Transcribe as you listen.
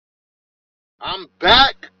I'm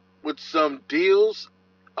back with some deals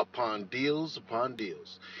upon deals upon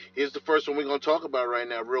deals. Here's the first one we're going to talk about right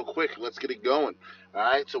now, real quick. Let's get it going. All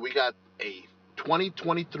right, so we got a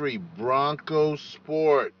 2023 Bronco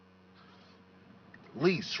Sport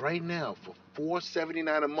lease right now for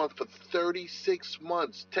 $479 a month for 36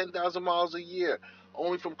 months, 10,000 miles a year,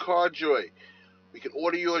 only from CarJoy. We can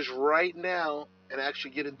order yours right now and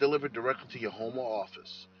actually get it delivered directly to your home or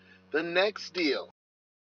office. The next deal.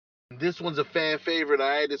 This one's a fan favorite, all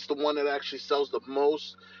right? It's the one that actually sells the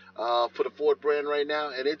most for the Ford brand right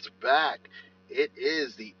now, and it's back. It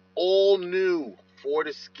is the all-new Ford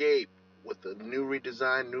Escape with a new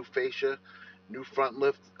redesign, new fascia, new front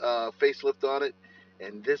lift, facelift on it.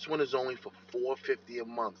 And this one is only for $450 a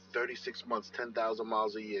month, 36 months, 10,000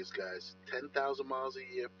 miles a year, guys. 10,000 miles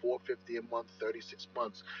a year, $450 a month, 36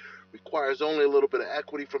 months. Requires only a little bit of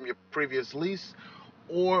equity from your previous lease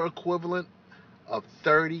or equivalent of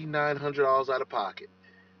 $3,900 out of pocket.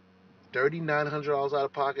 $3,900 out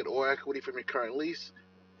of pocket or equity from your current lease.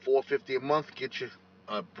 $450 a month get you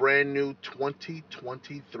a brand new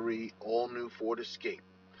 2023 all new Ford Escape.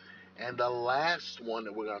 And the last one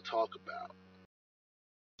that we're going to talk about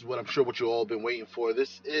is what I'm sure what you all been waiting for.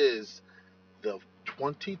 This is the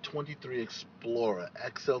 2023 Explorer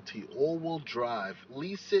XLT all-wheel drive.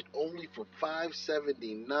 Lease it only for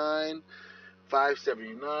 $579.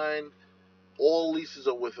 $579. All leases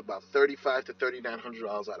are with about $3,500 to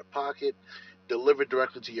 $3,900 out of pocket. Delivered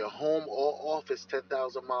directly to your home or office,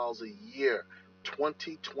 10,000 miles a year.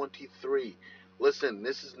 2023. Listen,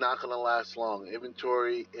 this is not going to last long.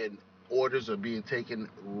 Inventory and orders are being taken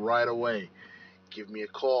right away. Give me a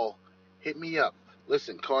call. Hit me up.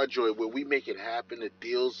 Listen, CarJoy, where we make it happen, the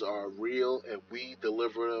deals are real and we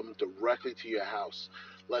deliver them directly to your house.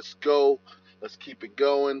 Let's go. Let's keep it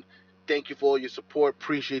going. Thank you for all your support.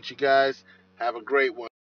 Appreciate you guys. Have a great one.